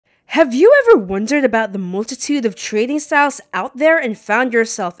Have you ever wondered about the multitude of trading styles out there and found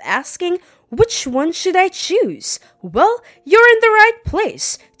yourself asking, which one should I choose? Well, you're in the right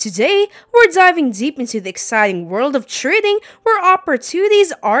place. Today, we're diving deep into the exciting world of trading where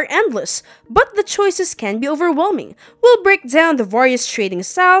opportunities are endless, but the choices can be overwhelming. We'll break down the various trading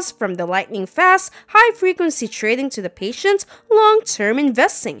styles from the lightning-fast, high-frequency trading to the patient, long-term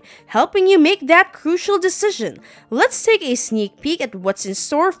investing, helping you make that crucial decision. Let's take a sneak peek at what's in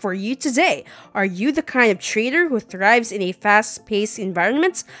store for you today. Are you the kind of trader who thrives in a fast-paced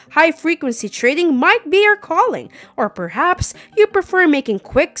environment? High-frequency trading might be your calling, or perhaps you prefer making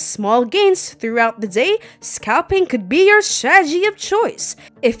quick, small gains throughout the day. Scalping could be your strategy of choice.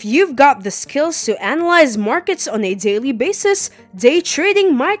 If you've got the skills to analyze markets on a daily basis, day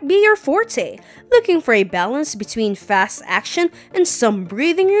trading might be your forte. Looking for a balance between fast action and some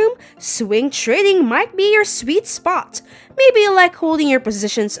breathing room? Swing trading might be your sweet spot. Maybe you like holding your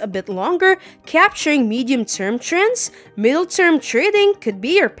positions a bit longer, capturing medium-term trends? Middle-term trading could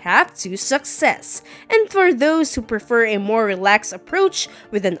be your path to success. And for those who prefer a more relaxed approach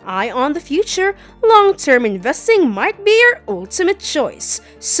with an eye on the future, long-term investing might be your ultimate choice.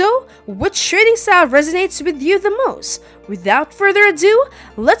 So, which trading style resonates with you the most? Without further ado,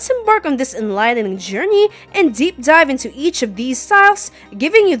 let's embark on this enlightening journey and deep dive into each of these styles,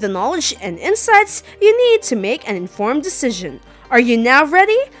 giving you the knowledge and insights you need to make an informed decision. Are you now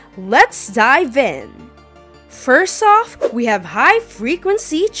ready? Let's dive in. First off, we have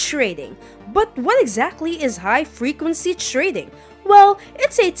high-frequency trading. But what exactly is high-frequency trading? Well,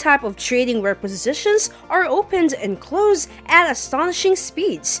 it's a type of trading where positions are opened and closed at astonishing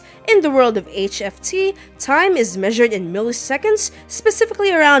speeds. In the world of HFT, time is measured in milliseconds,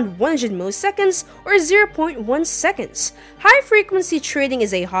 specifically around 100 milliseconds or 0.1 seconds. High-frequency trading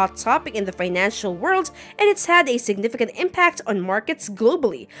is a hot topic in the financial world, and it's had a significant impact on markets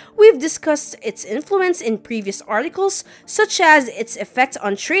globally. We've discussed its influence in previous articles, such as its effect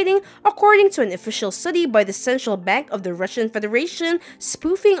on trading, according to an official study by the Central Bank of the Russian Federation,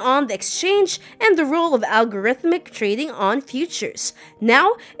 spoofing on the exchange, and the role of algorithmic trading on futures.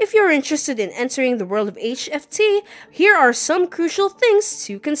 Now, if you're interested in entering the world of HFT, here are some crucial things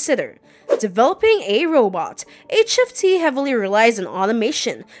to consider. Developing a robot. HFT heavily relies on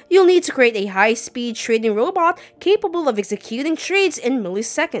automation. You'll need to create a high-speed trading robot capable of executing trades in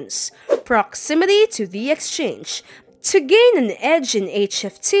milliseconds. Proximity to the exchange. To gain an edge in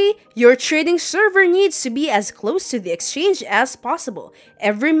HFT, your trading server needs to be as close to the exchange as possible.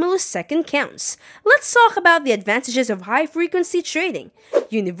 Every millisecond counts. Let's talk about the advantages of high-frequency trading.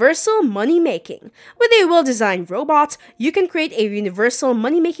 Universal money making. With a well-designed robot, you can create a universal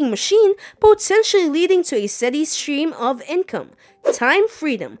money-making machine, potentially leading to a steady stream of income. Time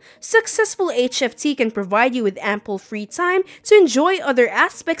freedom. Successful HFT can provide you with ample free time to enjoy other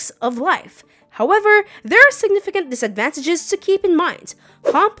aspects of life. However, there are significant disadvantages to keep in mind.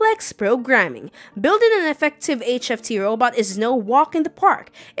 Complex programming. Building an effective HFT robot is no walk in the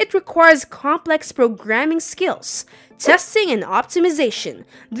park. It requires complex programming skills. Testing and optimization.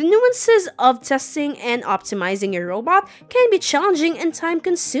 The nuances of testing and optimizing your robot can be challenging and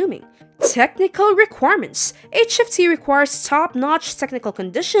time-consuming. Technical requirements. HFT requires top-notch technical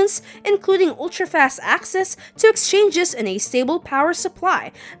conditions, including ultra-fast access to exchanges and a stable power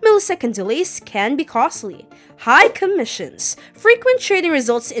supply. Millisecond delays can be costly. High commissions. Frequent trading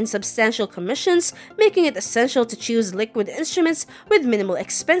results in substantial commissions, making it essential to choose liquid instruments with minimal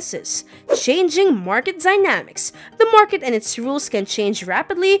expenses. Changing market dynamics. The market and its rules can change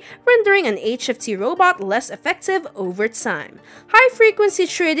rapidly, rendering an HFT robot less effective over time. High-frequency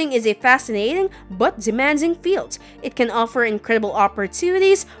trading is a fascinating but demanding field. It can offer incredible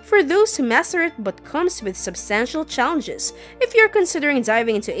opportunities for those who master it, but comes with substantial challenges. If you're considering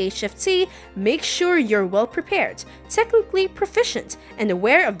diving into HFT, make sure you're well prepared, technically proficient, and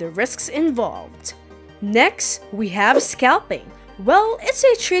aware of the risks involved. Next, we have scalping. Well, it's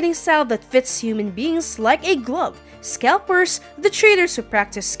a trading style that fits human beings like a glove. Scalpers, the traders who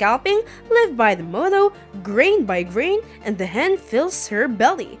practice scalping, live by the motto, grain by grain, and the hen fills her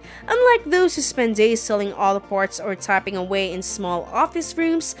belly. Unlike those who spend days selling auto parts or typing away in small office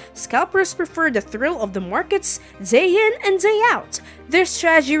rooms, scalpers prefer the thrill of the markets day in and day out. Their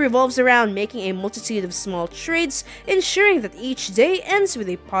strategy revolves around making a multitude of small trades, ensuring that each day ends with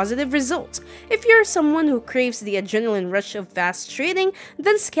a positive result. If you're someone who craves the adrenaline rush of fast trading,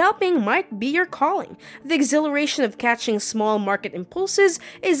 then scalping might be your calling. The exhilaration of of catching small market impulses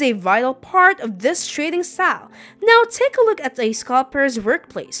is a vital part of this trading style. Now take a look at a scalper's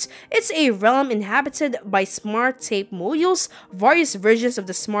workplace. It's a realm inhabited by smart tape modules, various versions of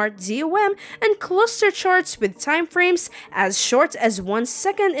the smart DOM, and cluster charts with time frames as short as 1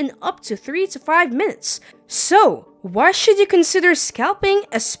 second and up to 3 to 5 minutes. So, why should you consider scalping,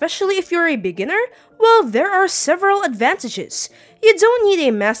 especially if you're a beginner? Well, there are several advantages. You don't need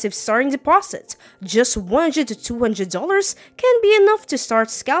a massive starting deposit. Just $100 to $200 can be enough to start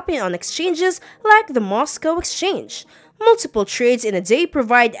scalping on exchanges like the Moscow Exchange. Multiple trades in a day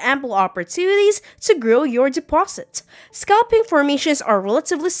provide ample opportunities to grow your deposit. Scalping formations are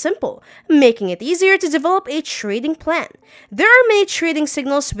relatively simple, making it easier to develop a trading plan. There are many trading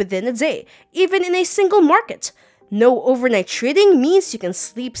signals within a day, even in a single market. No overnight trading means you can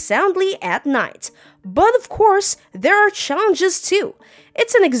sleep soundly at night. But of course, there are challenges too.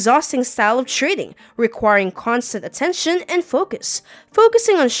 It's an exhausting style of trading, requiring constant attention and focus.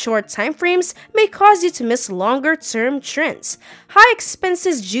 Focusing on short time frames may cause you to miss longer-term trends. High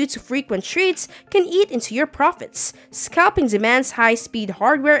expenses due to frequent trades can eat into your profits. Scalping demands high-speed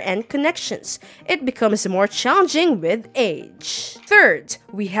hardware and connections. It becomes more challenging with age. Third,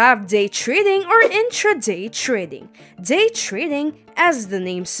 we have day trading or intraday trading. Day trading, as the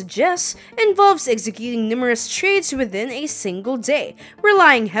name suggests, involves executing numerous trades within a single day,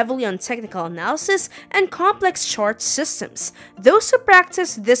 relying heavily on technical analysis and complex chart systems. Those who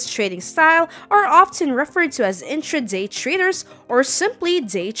practice this trading style are often referred to as intraday traders or simply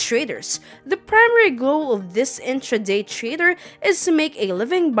day traders. The primary goal of this intraday trader is to make a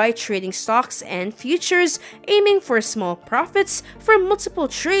living by trading stocks and futures, aiming for small profits from multiple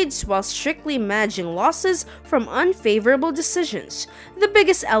trades while strictly managing losses from unfavorable decisions. The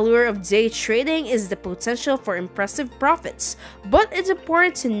biggest allure of day trading is the potential for impressive profits, but it's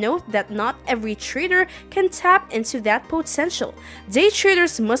important to note that not every trader can tap into that potential. Day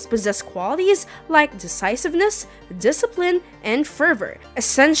traders must possess qualities like decisiveness, discipline, and fervor,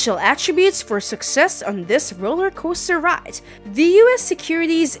 essential attributes for success on this roller coaster ride. The U.S.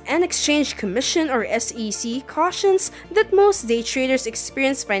 Securities and Exchange Commission or SEC cautions that most day traders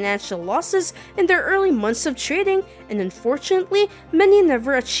experience financial losses in their early months of trading, and unfortunately, many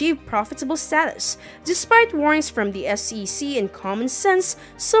never achieve profitable status. Despite warnings from the SEC and common sense,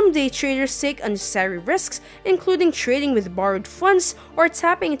 some day traders take unnecessary risks, including trading with borrowed funds or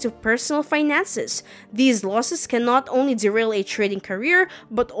tapping into personal finances. These losses can not only derail a trading career,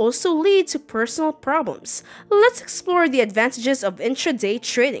 but also lead to personal problems. Let's explore the advantages of intraday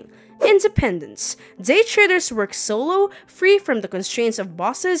trading. Independence. Day traders work solo, free from the constraints of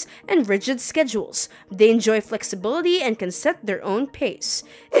bosses and rigid schedules. They enjoy flexibility and can set their own pace.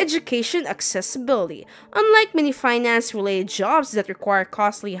 Education accessibility. Unlike many finance-related jobs that require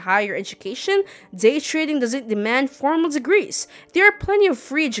costly higher education, day trading doesn't demand formal degrees. There are plenty of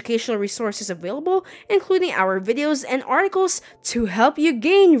free educational resources available, including our videos and articles, to help you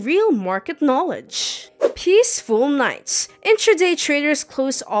gain real market knowledge. Peaceful nights. Intraday traders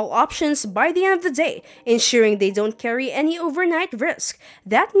close all options by the end of the day, ensuring they don't carry any overnight risk.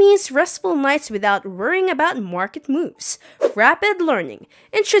 That means restful nights without worrying about market moves. Rapid learning.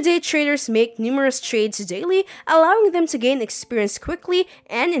 Intraday traders make numerous trades daily, allowing them to gain experience quickly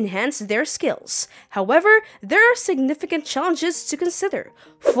and enhance their skills. However, there are significant challenges to consider.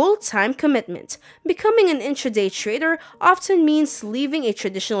 Full-time commitment. Becoming an intraday trader often means leaving a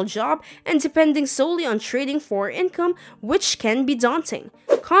traditional job and depending solely on trading for income, which can be daunting.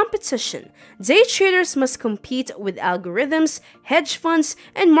 Competition. Day traders must compete with algorithms, hedge funds,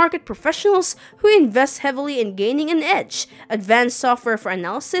 and market professionals who invest heavily in gaining an edge. Advanced software for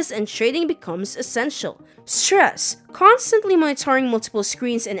analysis and trading becomes essential. Stress. Constantly monitoring multiple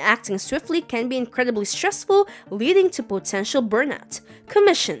screens and acting swiftly can be incredibly stressful, leading to potential burnout.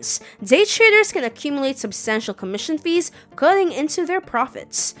 Commissions. Day traders can accumulate substantial commission fees, cutting into their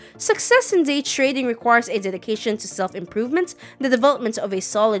profits. Success in day trading requires a dedication to self-improvement, the development of a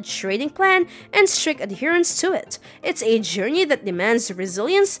solid trading plan, and strict adherence to it. It's a journey that demands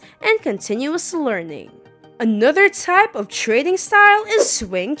resilience and continuous learning. Another type of trading style is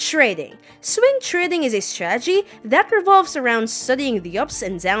swing trading. Swing trading is a strategy that revolves around studying the ups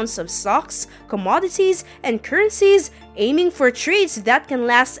and downs of stocks, commodities, and currencies, aiming for trades that can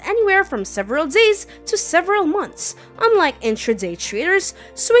last anywhere from several days to several months. Unlike intraday traders,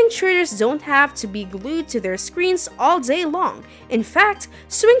 swing traders don't have to be glued to their screens all day long. In fact,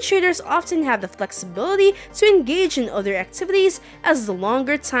 swing traders often have the flexibility to engage in other activities as the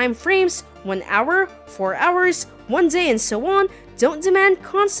longer time frames, 1 hour, 4 hours, one day and so on don't demand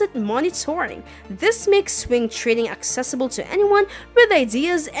constant monitoring. This makes swing trading accessible to anyone with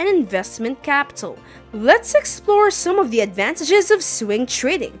ideas and investment capital. Let's explore some of the advantages of swing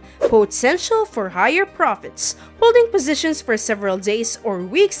trading. Potential for higher profits. Holding positions for several days or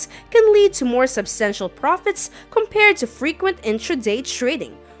weeks can lead to more substantial profits compared to frequent intraday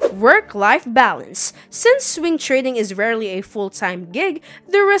trading. Work-life balance. Since swing trading is rarely a full-time gig,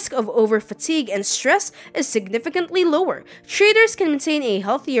 the risk of over-fatigue and stress is significantly lower. Traders can maintain a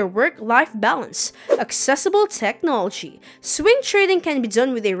healthier work-life balance. Accessible technology. Swing trading can be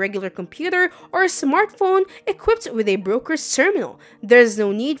done with a regular computer or a smartphone equipped with a broker's terminal. There is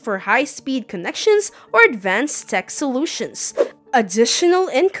no need for high-speed connections or advanced tech solutions. Additional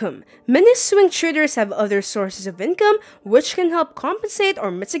income. Many swing traders have other sources of income which can help compensate or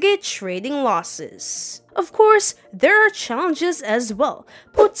mitigate trading losses. Of course, there are challenges as well.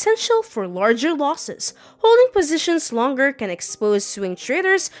 Potential for larger losses. Holding positions longer can expose swing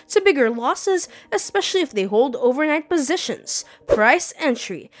traders to bigger losses, especially if they hold overnight positions. Price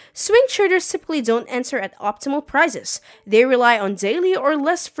entry. Swing traders typically don't enter at optimal prices. They rely on daily or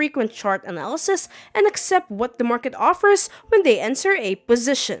less frequent chart analysis and accept what the market offers when they enter a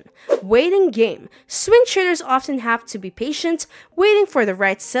position. Waiting game. Swing traders often have to be patient, waiting for the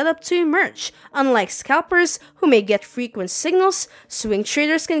right setup to emerge. Unlike scalpers, who may get frequent signals, swing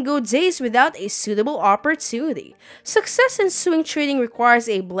traders can go days without a suitable opportunity. Success in swing trading requires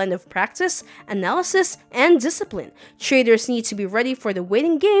a blend of practice, analysis, and discipline. Traders need to be ready for the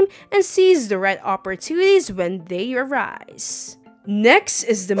waiting game and seize the right opportunities when they arise. Next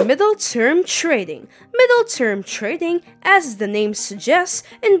is the middle-term trading. Middle-term trading, as the name suggests,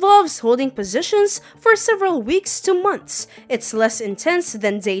 involves holding positions for several weeks to months. It's less intense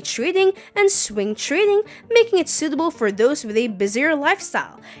than day trading and swing trading, making it suitable for those with a busier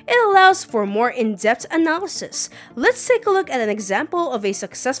lifestyle. It allows for more in-depth analysis. Let's take a look at an example of a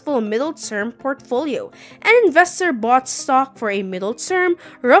successful middle-term portfolio. An investor bought stock for a middle term,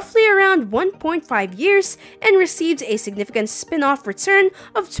 roughly around 1.5 years, and received a significant spin-off return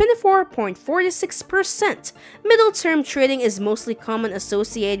of 24.46%. Middle-term trading is mostly common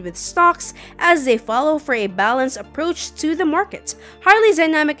associated with stocks as they follow for a balanced approach to the market. Highly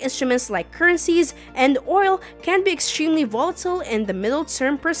dynamic instruments like currencies and oil can be extremely volatile in the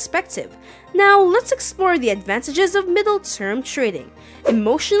middle-term perspective. Now, let's explore the advantages of middle-term trading.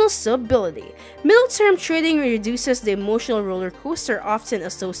 Emotional stability. Middle-term trading reduces the emotional roller coaster often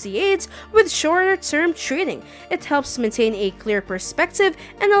associated with shorter-term trading. It helps maintain a clear perspective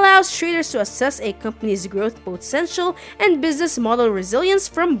and allows traders to assess a company's growth potential and business model resilience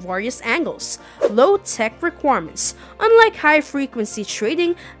from various angles. Low-tech requirements. Unlike high-frequency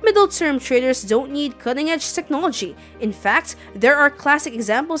trading, middle-term traders don't need cutting-edge technology. In fact, there are classic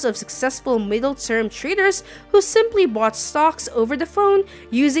examples of successful middle-term traders who simply bought stocks over the phone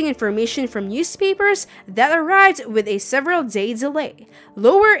using information from newspapers that arrived with a several-day delay.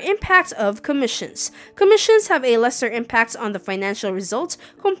 Lower impact of commissions. Commissions have a lesser impact on the financial results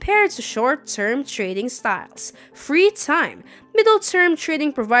compared to short-term trading styles. Free time. Middle-term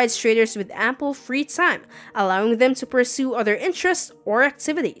trading provides traders with ample free time, allowing them to pursue other interests or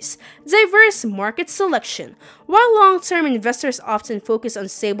activities. Diverse market selection. While long-term investors often focus on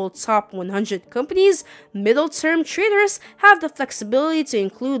stable top 100 companies, middle-term traders have the flexibility to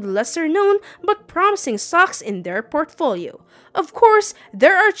include lesser-known but promising stocks in their portfolio. Of course,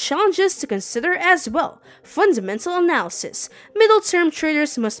 there are challenges to consider as well. Fundamental analysis. Middle-term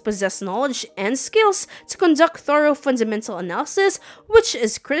traders must possess knowledge and skills to conduct thorough fundamental analysis, which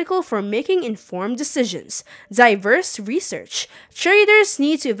is critical for making informed decisions. Diverse research. Traders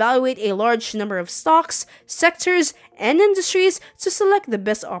need to evaluate a large number of stocks, sectors, and industries to select the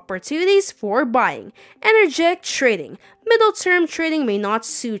best opportunities for buying. Energetic trading. Middle-term trading may not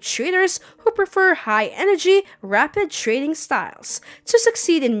suit traders who prefer high-energy, rapid trading styles. To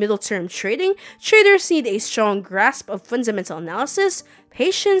succeed in middle-term trading, traders need a strong grasp of fundamental analysis,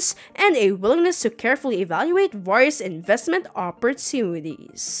 patience, and a willingness to carefully evaluate various investment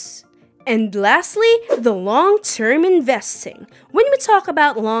opportunities. And lastly, the long-term investing. When we talk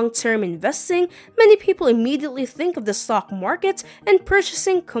about long-term investing, many people immediately think of the stock market and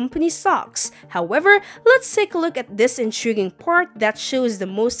purchasing company stocks. However, let's take a look at this intriguing part that shows the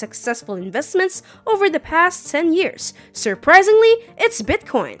most successful investments over the past 10 years. Surprisingly, it's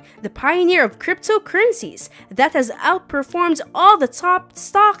Bitcoin, the pioneer of cryptocurrencies, that has outperformed all the top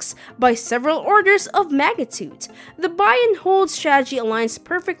stocks by several orders of magnitude. The buy and hold strategy aligns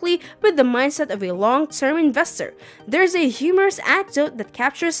perfectly with the mindset of a long-term investor. There's a humorous anecdote that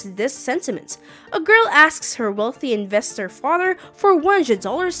captures this sentiment. A girl asks her wealthy investor father for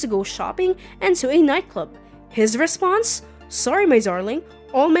 $100 to go shopping and to a nightclub. His response, "Sorry, my darling,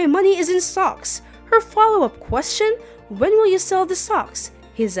 all my money is in stocks." Her follow-up question, "When will you sell the stocks?"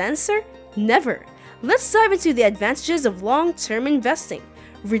 His answer, "Never." Let's dive into the advantages of long-term investing.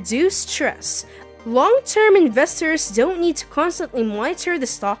 Reduce stress. Long-term investors don't need to constantly monitor the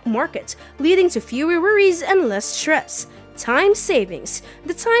stock market, leading to fewer worries and less stress. Time savings.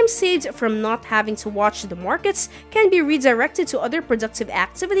 The time saved from not having to watch the markets can be redirected to other productive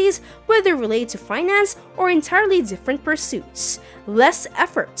activities, whether related to finance or entirely different pursuits. Less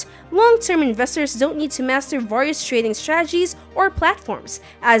effort. Long-term investors don't need to master various trading strategies or platforms,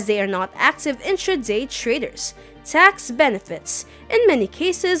 as they are not active intraday traders. Tax benefits. In many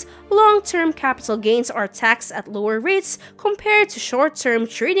cases, long-term capital gains are taxed at lower rates compared to short-term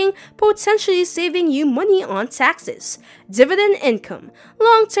trading, potentially saving you money on taxes. Dividend income.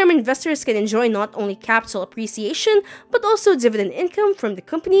 Long-term investors can enjoy not only capital appreciation, but also dividend income from the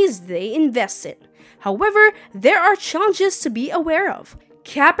companies they invest in. However, there are challenges to be aware of.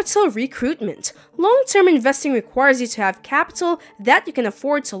 Capital recruitment. Long-term investing requires you to have capital that you can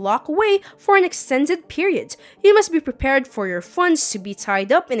afford to lock away for an extended period. You must be prepared for your funds to be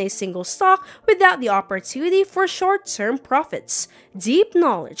tied up in a single stock without the opportunity for short-term profits. Deep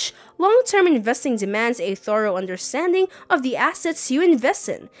knowledge. Long-term investing demands a thorough understanding of the assets you invest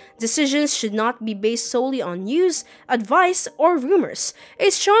in. Decisions should not be based solely on news, advice, or rumors. A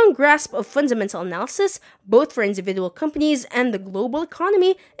strong grasp of fundamental analysis, both for individual companies and the global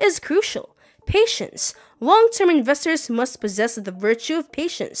economy, is crucial. Patience. Long-term investors must possess the virtue of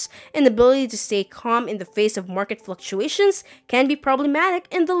patience. An ability to stay calm in the face of market fluctuations can be problematic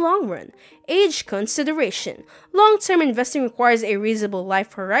in the long run. Age consideration. Long-term investing requires a reasonable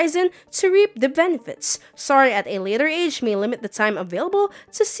life horizon to reap the benefits. Starting at a later age may limit the time available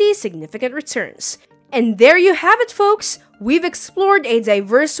to see significant returns. And there you have it, folks! We've explored a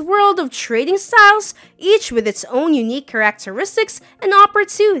diverse world of trading styles, each with its own unique characteristics and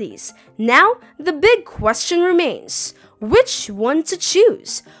opportunities. Now, the big question remains: which one to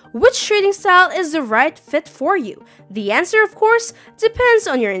choose? Which trading style is the right fit for you? The answer, of course, depends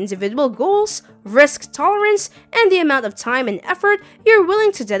on your individual goals, risk tolerance, and the amount of time and effort you're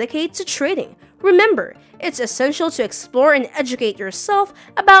willing to dedicate to trading. Remember, it's essential to explore and educate yourself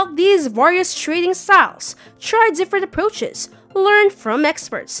about these various trading styles. Try different approaches, learn from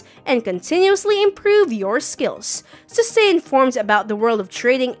experts, and continuously improve your skills. To stay informed about the world of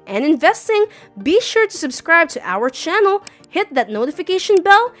trading and investing, be sure to subscribe to our channel, hit that notification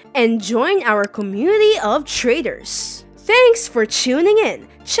bell, and join our community of traders. Thanks for tuning in.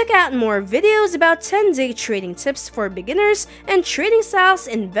 Check out more videos about 10-day trading tips for beginners and trading styles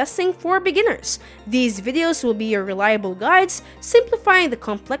investing for beginners. These videos will be your reliable guides, simplifying the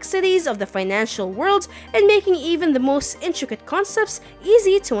complexities of the financial world and making even the most intricate concepts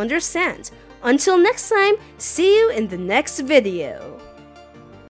easy to understand. Until next time, see you in the next video.